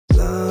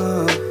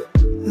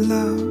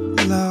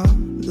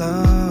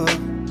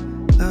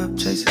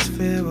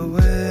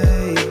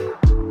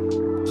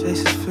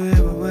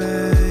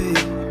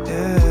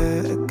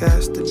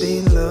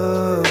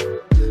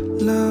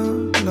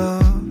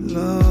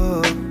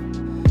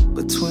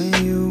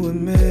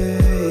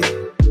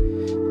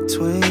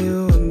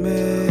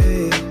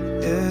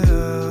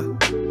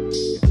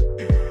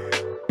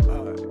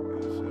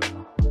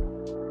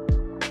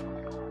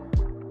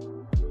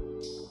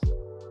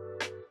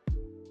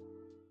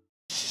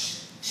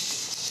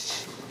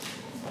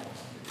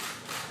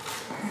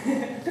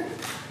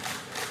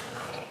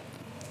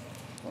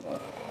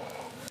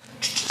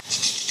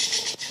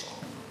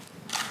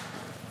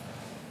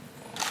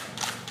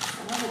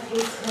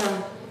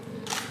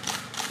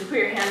You put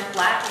your hand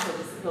flat, and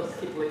he'll just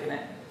keep licking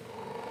it.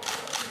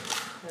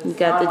 You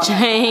got the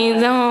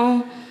chains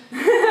on.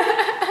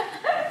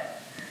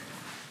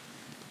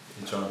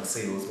 I'm trying to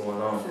see what's going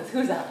on. Says,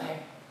 who's out there?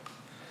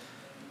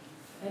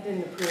 I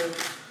didn't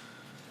approve.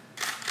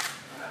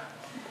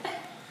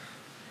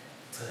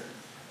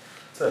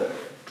 Tut.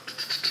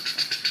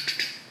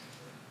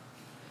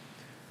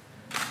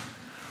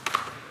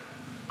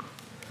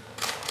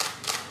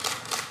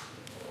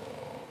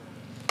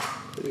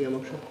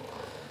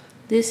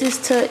 This is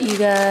Tut, you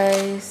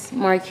guys.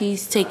 Marquis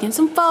taking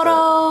some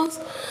photos.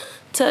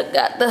 Tut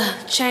got the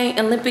chain,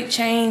 Olympic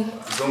chain.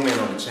 Zoom in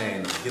on the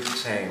chain. Get the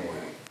chain with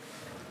it.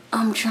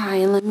 I'm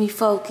trying. Let me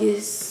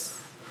focus.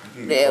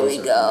 There we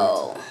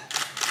go.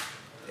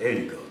 There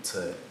you go,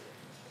 Tut.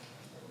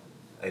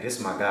 Hey, this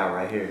is my guy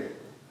right here.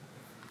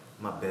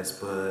 My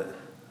best bud.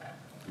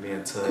 Me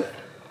and Tut.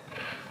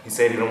 He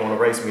said he don't want to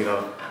race me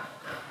though.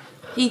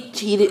 He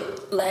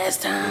cheated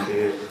last time. He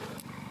did.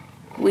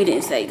 We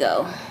didn't say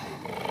go.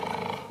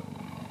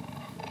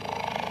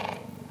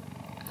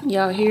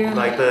 Y'all hear him?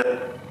 Like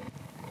that.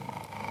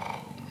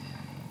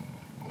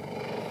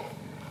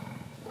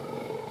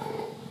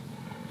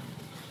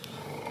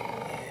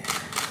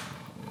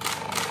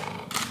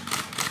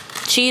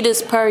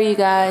 Cheetahs purr, you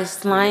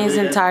guys. Lions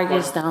and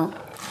tigers don't.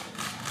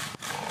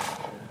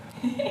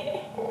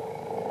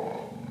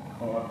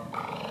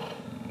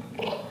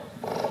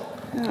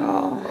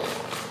 Oh.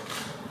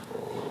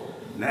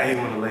 Now you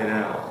want to lay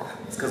down.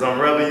 It's because I'm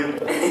rubbing you.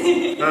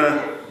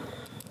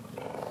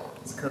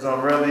 It's because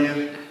I'm rubbing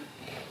you.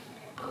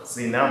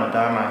 See, now I'm going to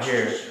dye my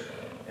hair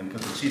and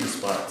put the cheetah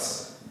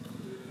spots.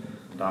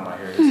 Dye my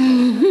hair this way.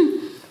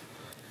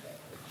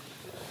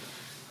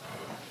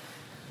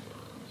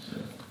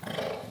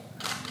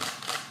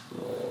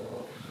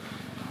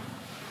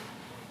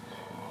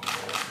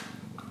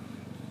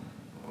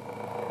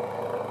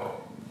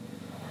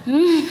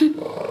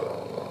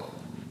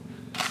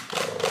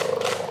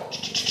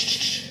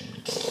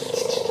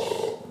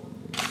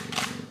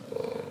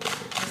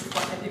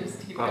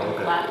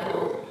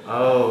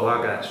 Oh,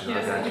 I got you.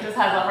 He just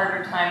has a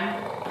harder time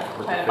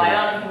trying to bite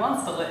out, and he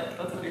wants to lick.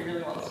 That's what he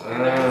really wants to do.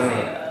 Never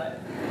say that.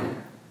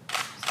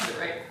 Just put it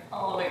right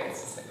all the way.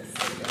 It's just like this.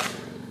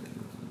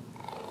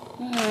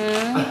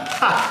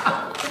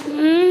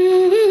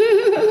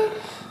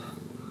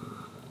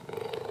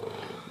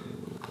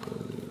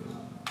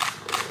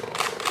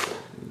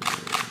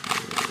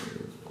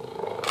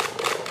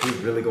 He's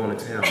really going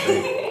to town,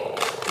 babe.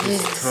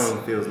 His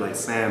tongue feels like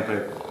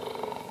sandpaper.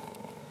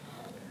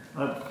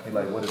 He's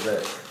like, what is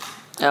that?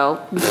 Oh.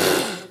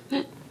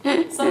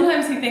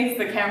 Sometimes he thinks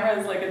the camera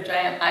is like a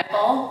giant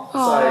eyeball.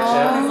 Sorry,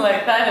 champ. He's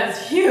like, that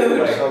is huge.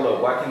 Like, hold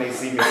up, why can they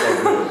see me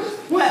so good?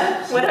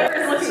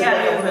 Whatever's looking at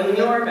you is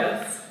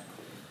enormous.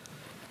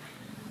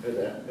 Good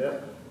there,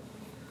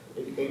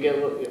 yeah. You can get a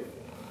look, yeah.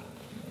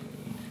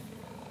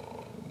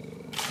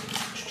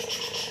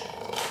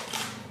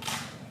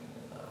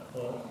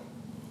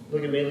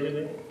 Look at me, look at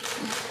me.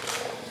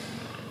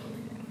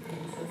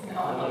 No,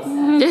 I'm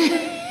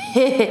upset. Do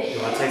I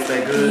taste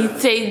that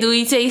good? Do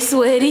he taste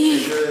sweaty?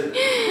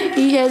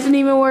 He hasn't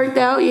even worked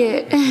out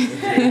yet.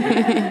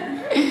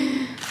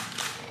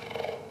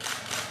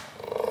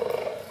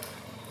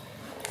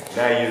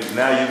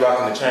 Now you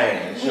rocking the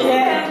chain. Sure.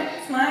 Yeah,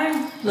 it's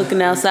mine.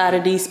 Looking outside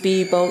of these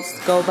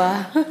speedboats go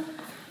by.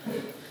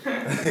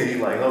 He's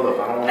like, hold up,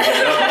 I don't want to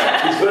get up.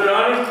 You put it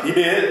on him?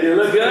 Yeah. You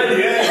look good?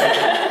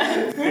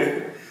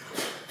 Yeah.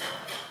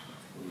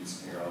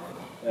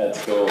 That's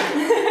cool.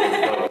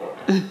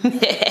 You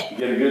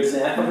get a good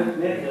snap of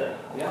it?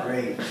 Yeah.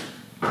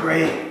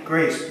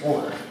 Great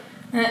sport.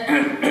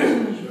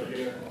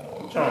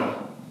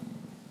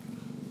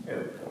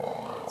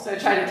 So I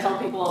try to tell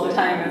people all the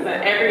time is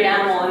that every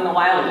animal in the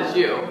wild is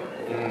you.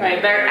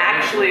 Right? They're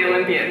actually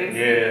Olympians.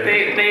 Yeah.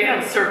 They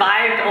have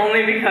survived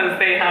only because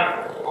they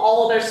have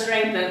all their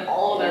strength and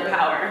all their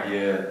power.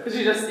 Yeah. Because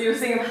you're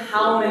seeing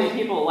how many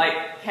people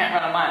can't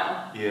run a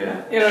mile.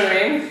 Yeah. You know what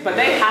I mean? But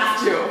they have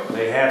to.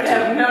 They have to. They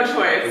have no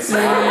choice. It's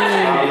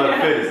survival of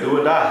the fittest. Do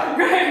or die.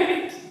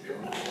 Right.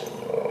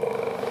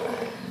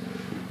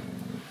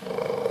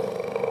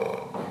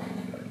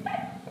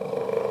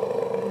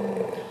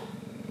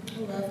 I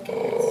love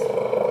cats.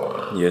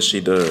 Yes, she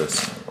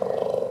does.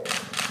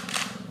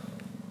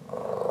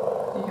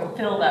 You can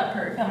feel that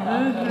purr coming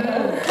off of them.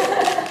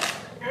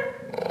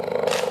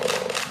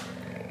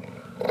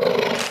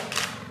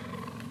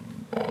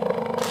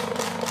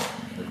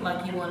 Looked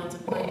like he wanted to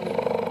play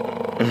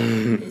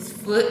with his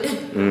foot.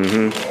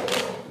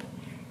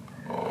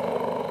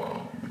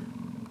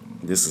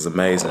 This is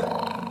amazing.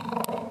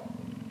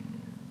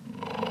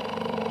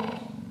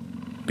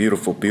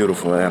 Beautiful,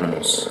 beautiful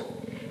animals.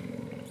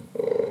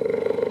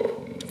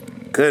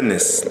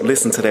 Goodness,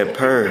 listen to that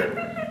purr.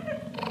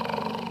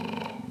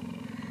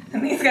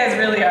 And these guys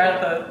really are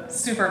the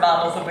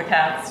supermodels of the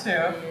cats,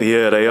 too.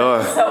 Yeah, they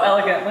are. So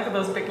elegant. Look at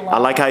those big long I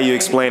like how you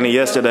explained it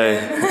yesterday.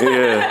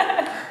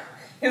 Yeah.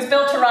 He was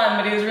built to run,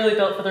 but he was really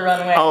built for the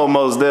runway. Oh,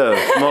 most def.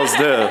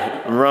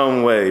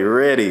 Runway,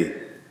 ready.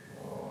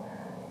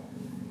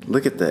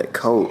 Look at that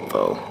coat,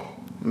 though.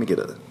 Let me get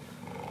a...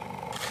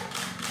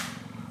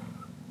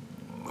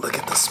 Look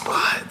at the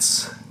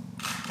spots.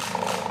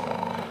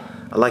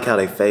 I like how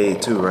they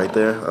fade, too, right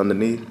there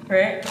underneath.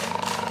 Right?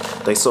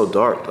 They so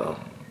dark, though.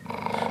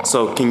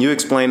 So, can you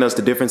explain us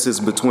the differences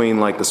between,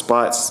 like, the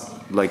spots,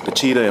 like the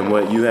cheetah and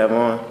what you have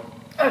on?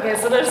 Okay,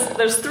 so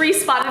there's 3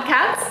 spotted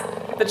cats.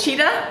 The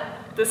cheetah,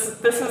 this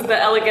is the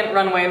elegant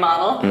runway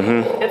model.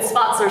 Its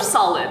spots are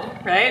solid,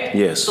 right?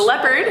 Yes. The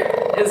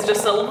leopard is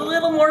just a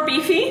little more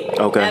beefy.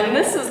 Okay. And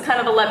this is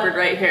kind of a leopard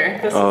right here.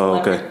 This is a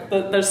leopard.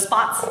 There's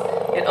spots.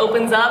 It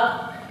opens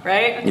up,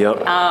 right?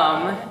 Yep.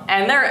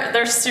 And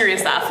they're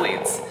serious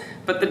athletes.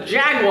 But the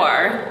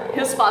jaguar,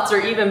 his spots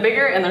are even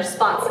bigger, and there's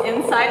spots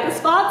inside the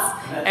spots,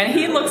 and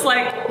he looks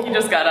like he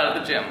just got out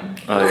of the gym.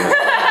 Oh,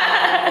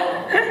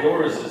 yeah.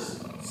 Yours is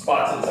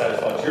spots inside of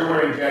spots. You're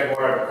wearing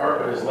jaguar, the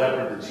carpet is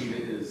leopard, the cheetah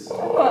is...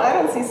 Well, I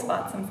don't see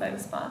spots inside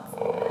of spots.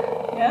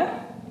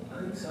 Yeah? I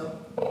think so.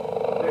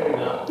 Maybe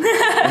not.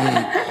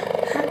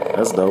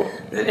 That's dope.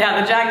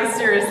 Yeah, the jag is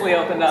seriously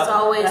opened up. It's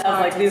always it has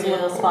hard like to these tell.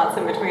 little spots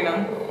in between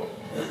them.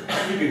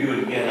 You can do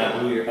it again. I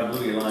blew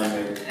your line,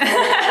 maybe.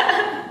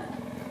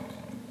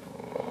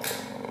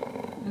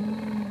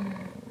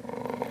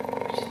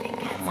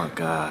 Oh my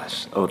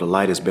gosh. Oh, the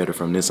light is better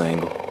from this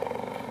angle.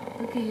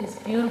 Look at his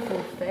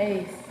beautiful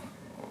face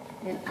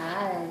and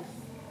eyes.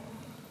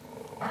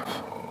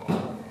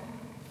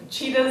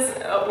 Cheetahs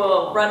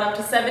will run up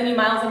to 70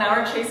 miles an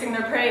hour chasing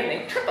their prey, and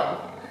they trip them.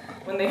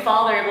 When they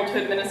fall, they're able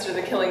to administer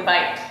the killing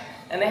bite.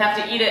 And they have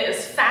to eat it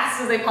as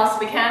fast as they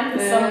possibly can,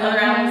 because some other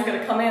animal's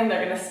gonna come in,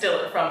 they're gonna steal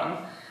it from them.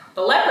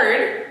 The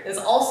leopard is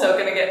also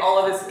gonna get all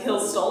of his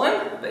kills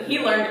stolen, but he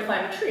learned to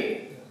climb a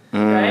tree,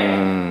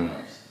 right?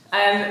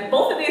 And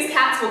both of these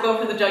cats will go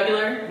for the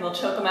jugular, and they'll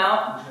choke them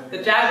out. The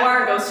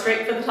jaguar goes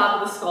straight for the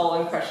top of the skull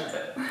and crushes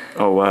it.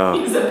 Oh, wow.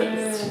 He's a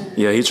beast.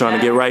 Yeah, he's trying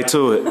to get right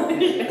to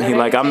it. He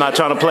like, I'm not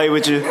trying to play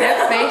with you.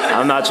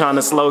 I'm not trying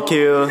to slow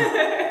kill.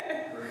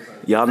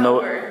 Y'all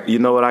know, you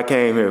know what I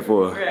came here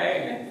for.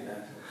 Right.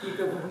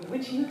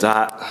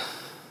 Dot,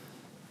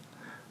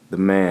 the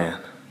man,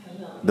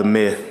 the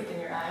myth,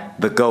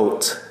 the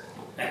GOAT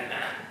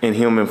in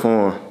human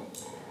form.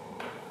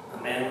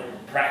 A man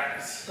with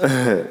practice.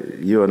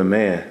 You are the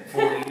man.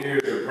 40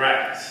 years of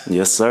practice.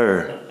 Yes,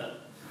 sir.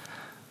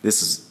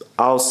 This is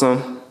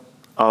awesome,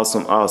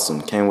 awesome,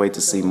 awesome. Can't wait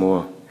to see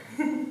more.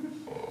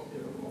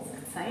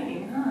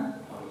 Exciting, huh?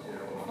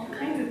 All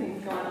kinds of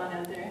things going on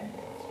out there.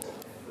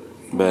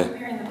 But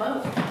Preparing the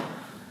boat.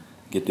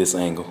 get this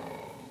angle.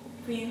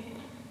 For you.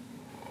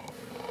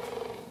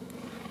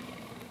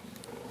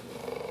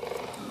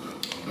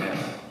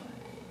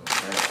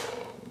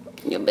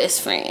 Your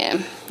best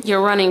friend.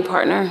 Your running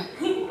partner.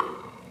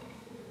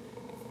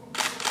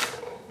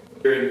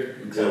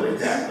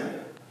 Exactly.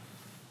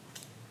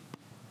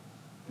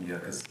 Yeah,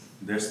 because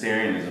their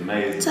steering is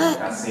amazing. Tut.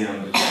 I see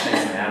them chasing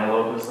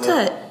antelope and stuff.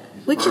 Tut,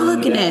 what you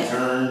looking at?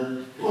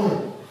 Turn.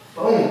 Boom.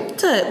 Boom.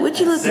 Tut, what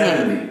you looking at?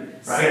 70.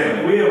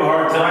 Right. We have a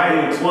hard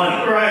time doing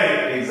 20.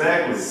 Right,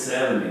 exactly.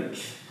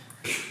 70.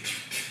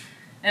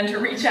 And to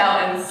reach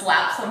out and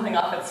slap something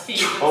off its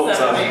feet with Oh,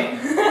 70.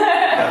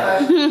 I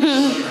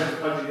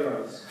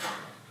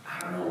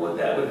don't know what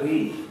that would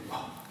be.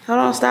 Hold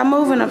on, stop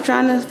moving. I'm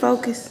trying to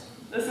focus.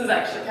 This is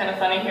actually kind of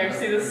funny here.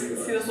 See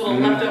this little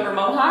leftover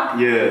mohawk?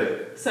 Yeah.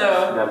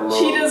 So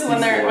cheetahs, when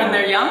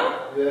they're young,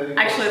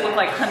 actually look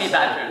like honey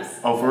badgers.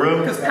 Oh, for real?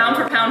 Because pound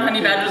for pound,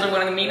 honey badgers are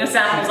one of the meanest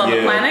animals on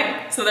the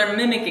planet, so they're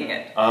mimicking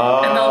it.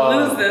 Oh. And they'll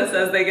lose this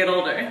as they get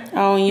older.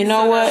 Oh, you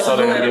know what? So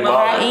they don't get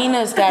bothered.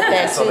 Hyenas got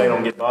that So they too.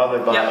 don't get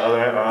bothered by Yep.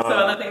 other... So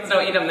other things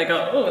don't eat them. They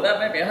go, oh, that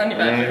might be a honey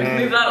badger.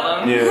 Leave that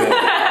alone.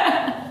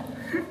 Yeah.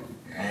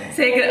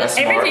 Take it. That's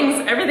smart.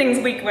 Everything's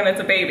weak when it's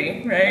a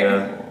baby, right?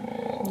 Yeah.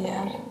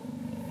 Yeah.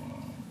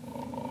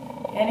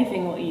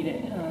 Anything will eat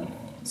it. Huh?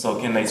 So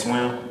can they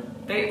swim?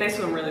 They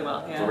swim really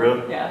well. Yeah. For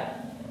real? Yeah.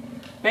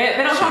 They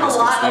don't have a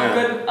lot of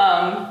good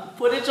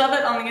footage of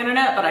it on the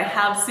internet, but I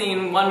have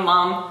seen one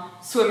mom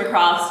swim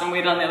across and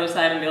wait on the other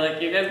side and be like,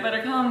 you guys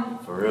better come.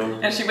 For real?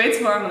 And she waits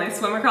for them and they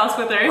swim across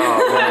with her.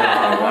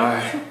 Oh,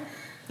 man.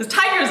 The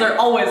tigers are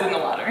always in the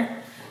water.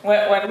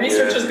 When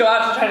researchers go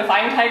out to try to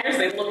find tigers,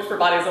 they look for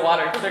bodies of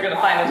water because they're going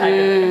to find a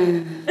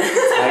tiger.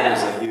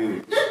 Tigers are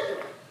huge.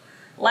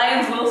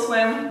 Lions will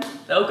swim.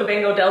 The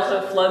Okavango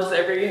Delta floods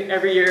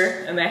every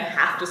year, and they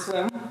have to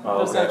swim. Oh,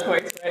 There's no okay.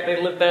 choice, right?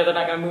 They live there; they're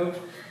not going to move.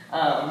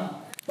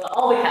 But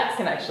all the cats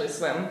can actually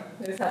swim.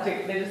 They just have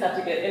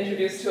to get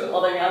introduced to it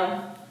while they're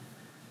young.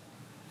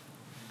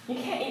 You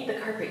can't eat the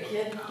carpet,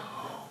 kid.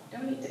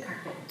 Don't eat the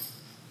carpet.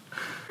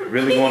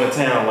 Really going to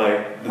town,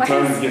 like, the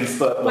tongue's getting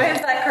stuck. Why is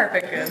that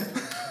carpet good?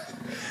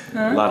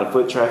 A lot of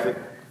foot traffic.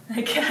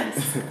 I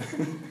guess.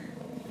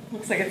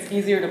 Looks like it's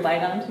easier to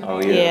bite onto.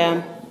 Oh, Yeah.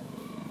 yeah.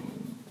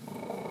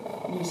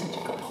 You're such a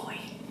good boy.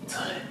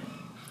 Tut.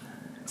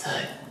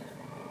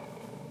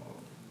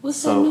 What's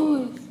So- that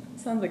noise?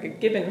 Sounds like a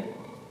gibbon.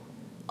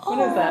 What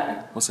is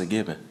that? What's a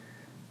gibbon?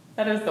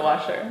 That is the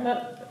washer.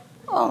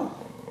 Oh.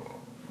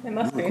 It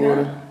must be,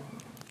 huh?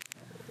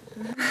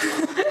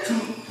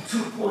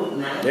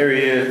 2.9. There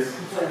he is.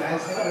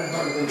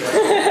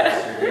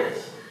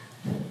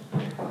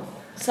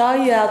 Saw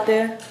you out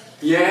there.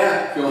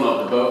 Yeah, filling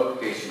up the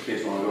boat in case your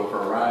kids want to go for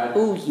a ride.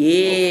 Oh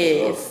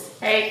yes.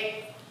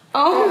 Hey,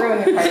 Oh,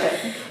 don't ruin your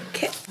carpet.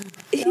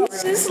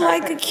 he's just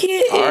like a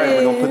kid. All right,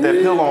 we're gonna put that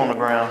pillow on the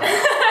ground.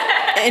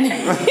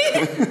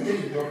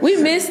 And we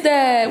missed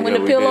that when Yeah,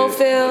 the we pillow did.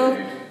 fell.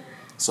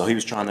 So he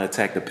was trying to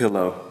attack the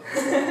pillow.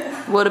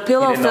 Well, the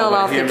pillow fell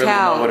off the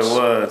couch, What it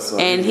was, so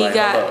and was he like,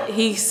 got "Hold up."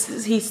 he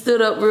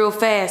stood up real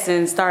fast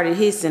and started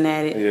hissing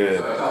at it. Yeah.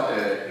 I talked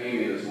to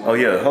Amy this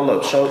morning. Oh yeah. Hold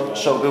up. Show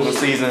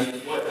GoodwinSZN.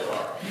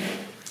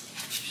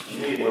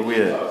 Where we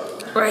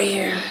at? Right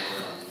here.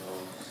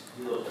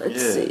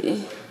 Let's Yeah.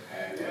 see.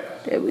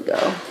 There we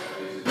go.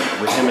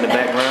 With him in the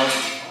background.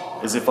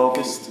 Is it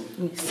focused?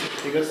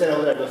 You go stand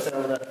over there, go stand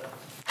over there.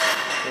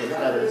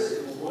 That is.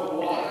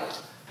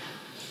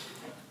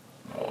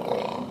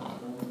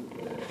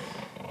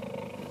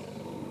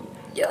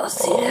 Y'all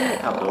see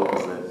that? How dope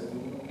is that?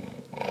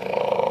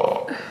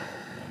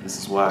 This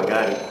is why I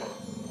got it.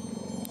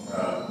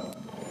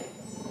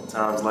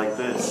 Times like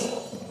this.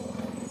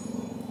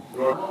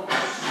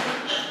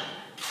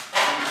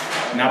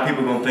 Now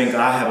people gonna think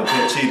I have a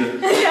pet cheetah.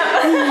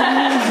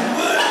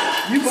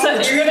 So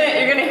you're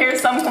gonna hear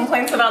some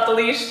complaints about the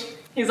leash.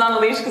 He's on the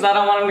leash because I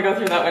don't want him to go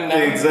through that window.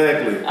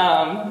 Exactly.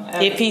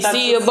 And If he that's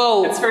see a just-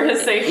 boat. it's for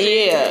his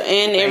safety. Yeah,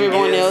 and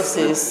everyone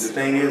else's. The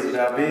thing is,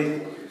 without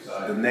me,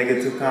 the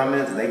negative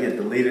comments, they get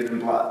deleted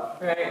and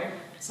blocked. Right.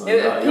 So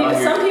y'all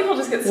hear- Some people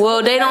just get.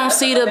 Well, they don't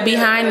see the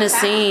behind the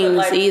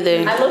scenes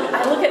either. I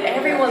look at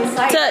everyone's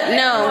site. No.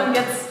 Everyone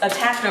gets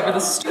attacked over the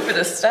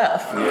stupidest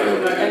stuff,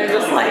 and you're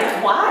just like,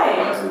 why?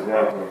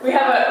 Exactly. We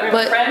have a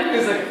But- friend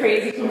who's a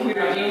crazy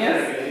computer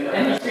genius,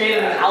 and he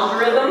created an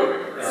algorithm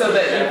so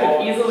that you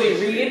could easily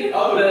read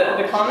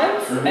the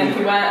comments. And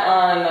he went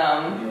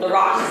on the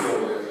rocks,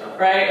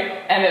 right?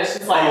 And it's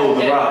just like Oh,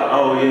 the rock.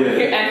 Oh,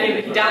 yeah. And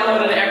he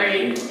downloaded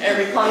every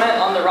comment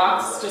on the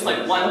rocks, just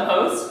like one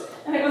post.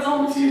 And it was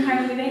almost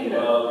entirely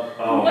negative.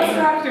 What's the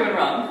rock doing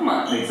wrong? Come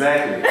on.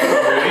 Exactly.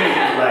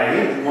 Like,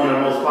 he's one of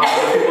the most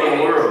popular people in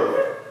the world.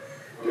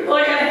 People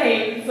are gonna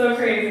hate. It's so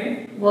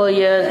crazy. Well,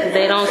 yeah,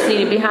 they don't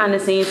see the behind the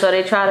scenes, so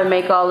they try to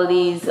make all of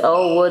these.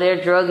 Oh, well, they're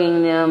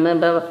drugging them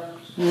and blah, blah.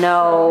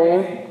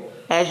 No,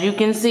 as you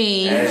can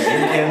see, As you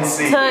can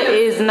see. Tut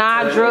is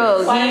not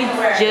drugged. He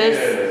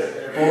just,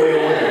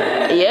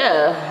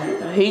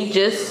 yeah, he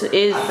just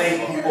is I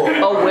think people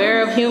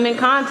aware of human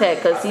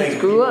contact because he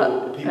grew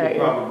up. People Right.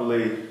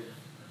 probably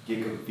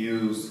get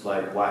confused,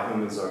 like why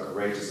humans are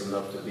courageous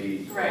enough to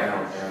be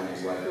around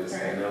animals like this,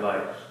 and they're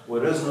like,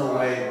 "Well, there's no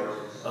way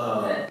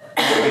to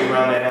be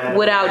around that animal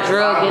Without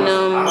drugging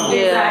them, yeah.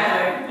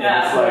 Exactly. And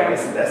Yeah.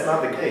 it's like that's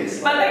not the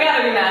case. But they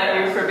gotta be mad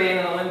at you for being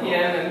an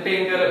Olympian and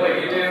being good at what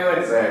you do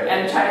Exactly.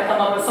 and try to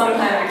come up with some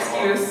kind of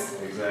excuse.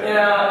 Exactly. You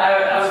know,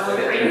 I was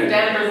looking at who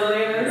Dan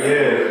Brazilian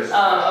is. Yeah.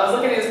 I was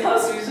looking at his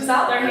post. He was just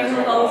out there hanging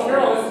with all those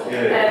girls, Yeah.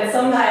 and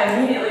some guy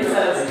immediately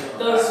says,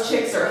 "Those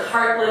chicks are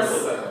heartless,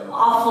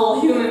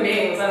 awful human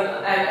beings,"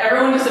 and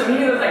everyone just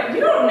immediately was like, "You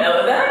don't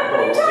know them. What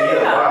are you talking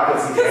Yeah, about? why?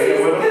 'Cause he's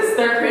hanging with them? Because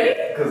they're pretty."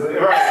 Because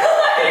right,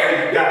 they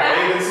got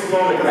bathing suits on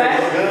because they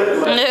look good.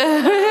 Like, I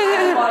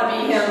don't want to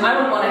be him. I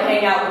wouldn't want to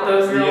hang out with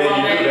those girls all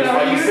yeah, day. you do. That's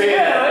why you do. say it.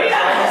 That's why you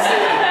Yeah. say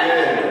it.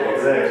 Yeah,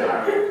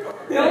 exactly.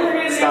 The only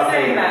reason Stop you're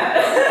saying hating. that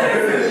is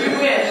you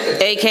win.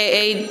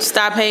 AKA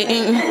stop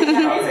hating.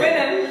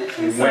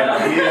 He's winning. So,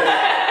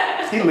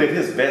 He lived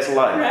his best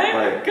life. right?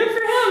 Like, Good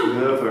for him.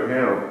 good for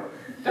him.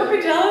 Don't be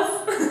jealous.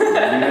 Don't be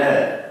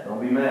mad.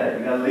 Don't be mad.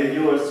 You gotta live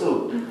yours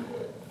too.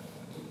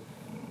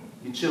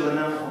 You chilling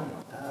now? Oh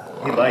my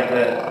God. He like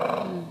that.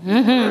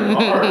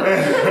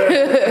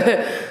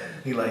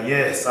 He like,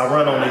 yes, I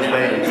run on these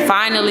babies.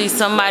 Finally,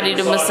 somebody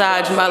to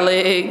massage my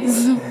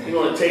legs. You know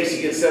what it takes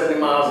to get 70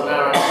 miles an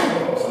hour?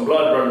 Some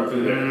blood running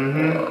through there. I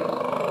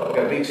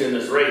gotta beat you in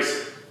this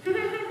race.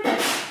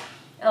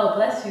 Oh,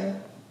 bless you.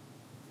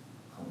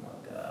 Oh my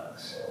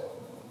gosh.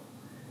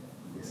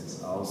 This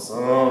is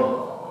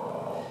awesome.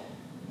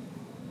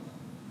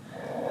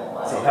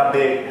 So how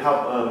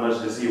much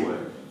does he weigh?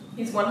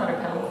 He's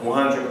 100 pounds.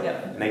 100?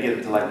 Yep. And they get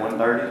it to like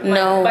 130?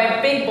 No,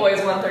 My big boy is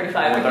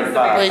 135. He's the biggest 135.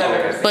 I've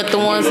ever seen. but the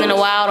ones in the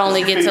wild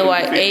only get to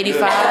like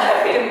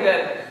 85. Feed him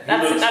good.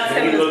 That's him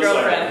and his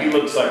girlfriend. He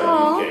looks like a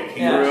beefcake. He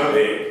Yeah. looks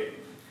big.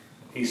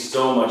 He's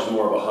so much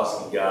more of a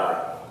husky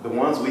guy. The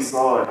ones we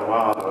saw in the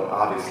wild are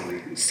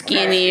obviously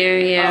Skinnier,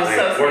 yeah.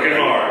 So Working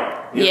hard.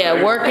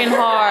 Yeah, working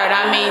hard.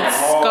 I mean,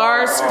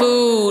 scarce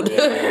food.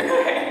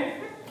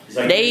 He's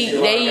like, They you see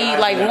a lot of eat guys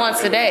like that once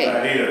a don't day. do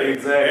that either.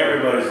 Exactly.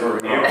 Everybody's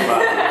working hard.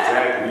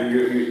 exactly.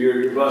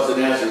 You're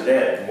busting ass or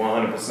dead.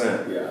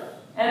 100%. Yeah.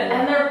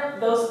 And they're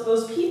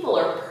those people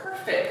are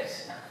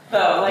perfect.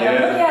 Though, like I'm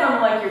Yeah. looking at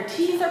them, like your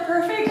teeth are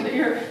perfect,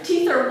 your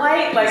teeth are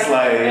white, like, It's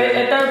like-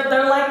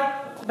 they're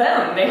like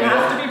them. They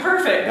have to be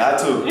perfect. Got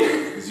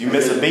to. 'Cause you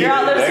miss a beat. You're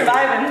out there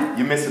surviving.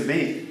 You miss a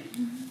beat.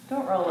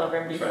 Don't roll over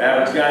and be. So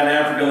average guy in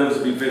Africa lives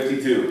to be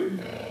 52.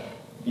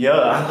 Yeah,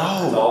 I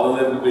That's know. all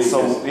they live to be.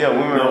 So, yeah, we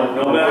were.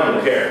 No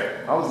medical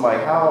care. I was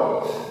like,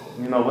 how?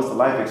 you know, what's the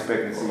life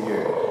expectancy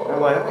here? They're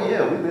like, oh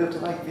yeah, we live to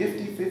like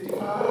 50,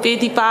 55.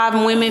 55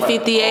 and women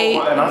 58.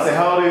 Oh, and I said,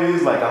 how old are you?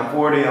 He's like, I'm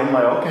 40. I'm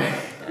like, okay.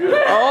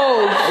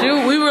 Oh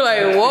shoot, we were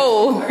like,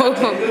 whoa.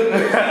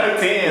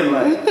 10,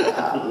 like,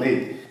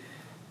 golly.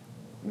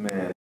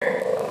 Man.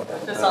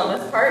 Just on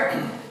this part,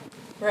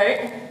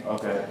 right?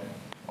 Okay.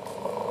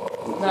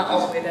 Not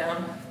all the way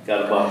down.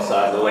 Got a box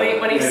size.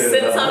 When he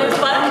sits on his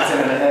butt,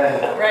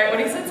 10.5. right? When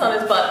he sits on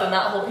his butt, then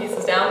that whole piece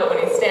is down. But when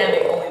he's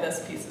standing, only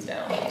this piece is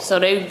down. So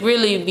they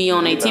really be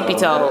on their tippy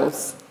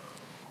toes.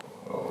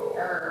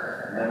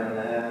 You're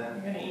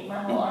gonna eat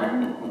my whole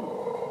arm.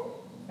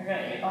 You're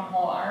gonna eat my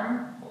whole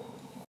arm.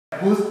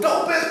 Who's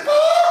dope as fuck?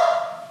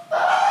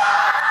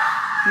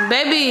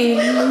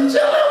 Baby,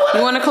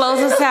 you want to close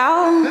us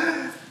out?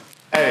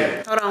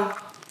 Hey. Hold on.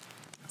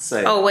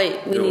 Say. Oh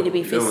wait, we need to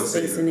be Phil was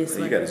facing this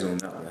You way. gotta zoom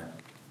out, man.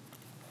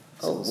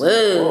 Oh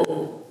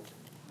whoa.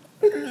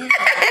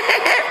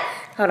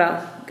 Hold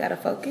on, gotta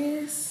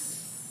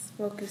focus.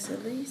 Focus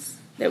at least.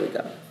 There we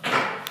go.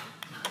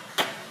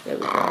 There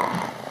we go.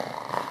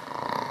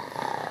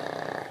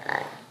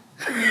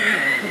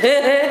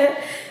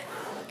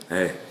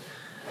 Hey.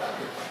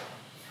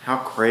 How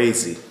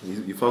crazy.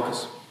 You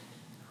focus?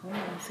 Oh,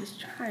 she's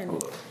trying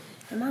to.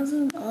 Am I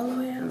zoomed all the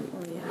way out?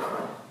 Oh yeah.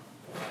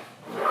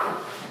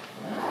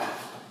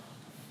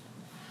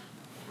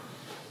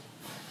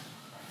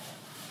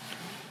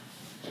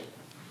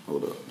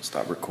 Hold up.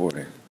 Stop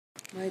recording.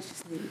 Might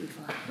just need to be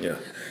fine. Yeah.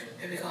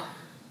 Here we go.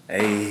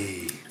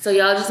 Hey. So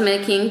y'all just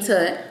met King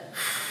Tut.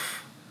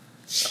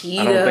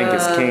 Cheetah. I don't think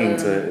it's King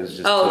Tut. It's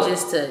just Tut.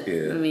 Just Tut.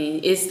 Yeah. I mean,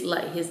 it's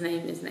like his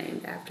name is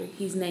named after.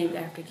 He's named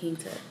after King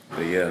Tut.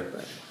 But yeah.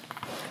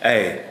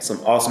 Hey,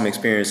 some awesome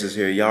experiences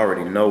here. Y'all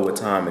already know what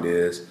time it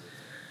is.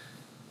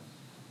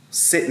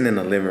 Sitting in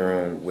the living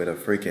room with a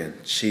freaking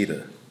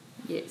cheetah.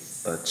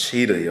 Yes. A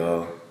cheetah,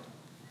 y'all.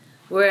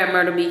 We're at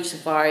Myrtle Beach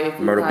Safari. If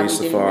you Myrtle probably Beach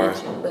didn't Safari.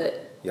 mention,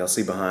 but Y'all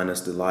see behind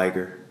us the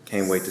liger.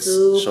 Can't wait to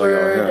show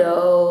super y'all him.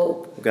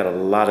 dope. We got a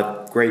lot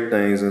of great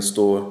things in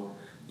store.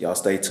 Y'all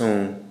stay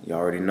tuned. Y'all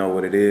already know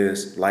what it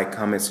is. Like,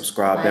 comment,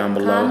 subscribe down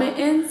below. Comment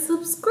and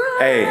subscribe.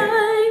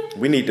 Hey,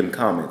 we need them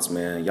comments,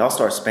 man. Y'all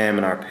start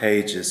spamming our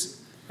pages.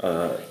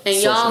 And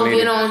social y'all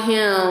media. get on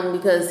him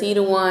because he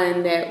the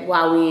one that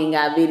why we ain't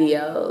got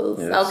videos.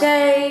 Yes.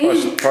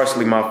 Okay.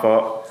 Partially my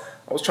fault.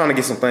 I was trying to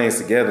get some things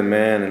together,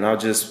 man, and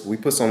we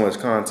put so much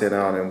content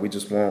out, and we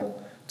just want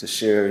to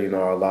share, you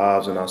know, our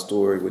lives and our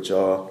story with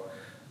y'all.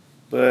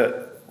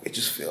 But we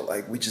just feel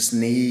like we just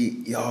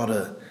need y'all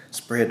to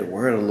spread the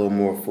word a little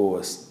more for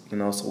us, you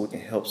know, so we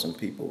can help some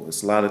people.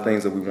 It's a lot of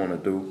things that we want to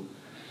do.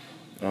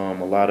 A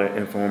lot of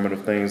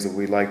informative things that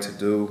we like to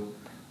do.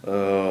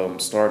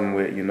 Starting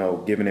with, you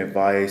know, giving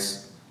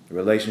advice,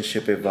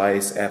 relationship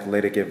advice,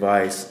 athletic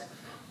advice.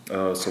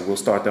 So we'll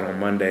start that on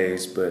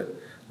Mondays. But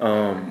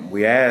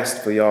we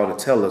asked for y'all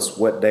to tell us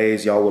what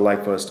days y'all would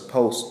like for us to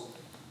post.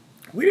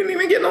 We didn't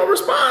even get no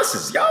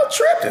responses. Y'all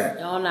tripping.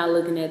 Y'all not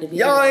looking at the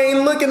video. Y'all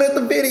ain't looking at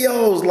the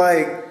videos.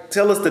 Like,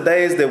 tell us the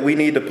days that we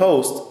need to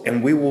post,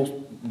 and we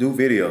will do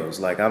videos.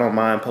 Like, I don't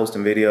mind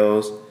posting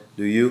videos.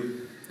 Do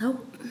you?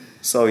 Nope.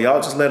 So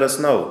y'all just let us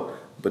know.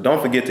 But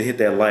don't forget to hit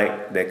that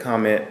like, that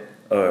comment.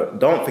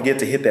 Don't forget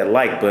to hit that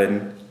like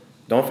button.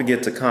 Don't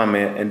forget to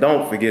comment, and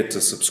don't forget to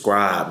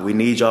subscribe. We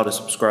need y'all to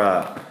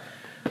subscribe.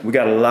 We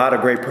got a lot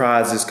of great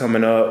prizes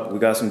coming up. We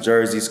got some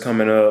jerseys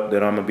coming up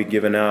that I'm gonna be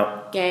giving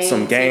out.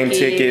 Some game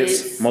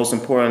tickets, most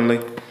importantly.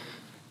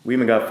 We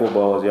even got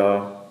footballs,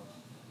 y'all.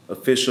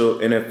 Official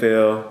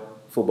NFL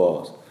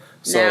footballs.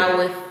 So, now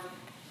with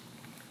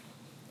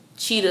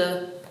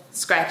cheetah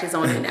scratches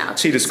on it now.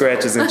 Cheetah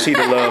scratches and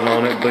cheetah love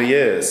on it. But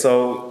yeah,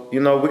 so,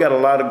 you know, we got a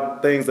lot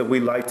of things that we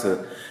like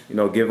to, you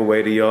know, give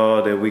away to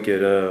y'all that we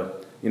could,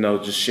 you know,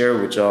 just share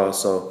with y'all.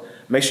 So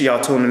make sure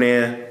y'all tuning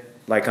in.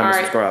 Like, comment,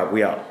 subscribe.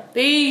 We out.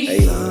 Peace.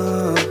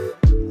 Hey.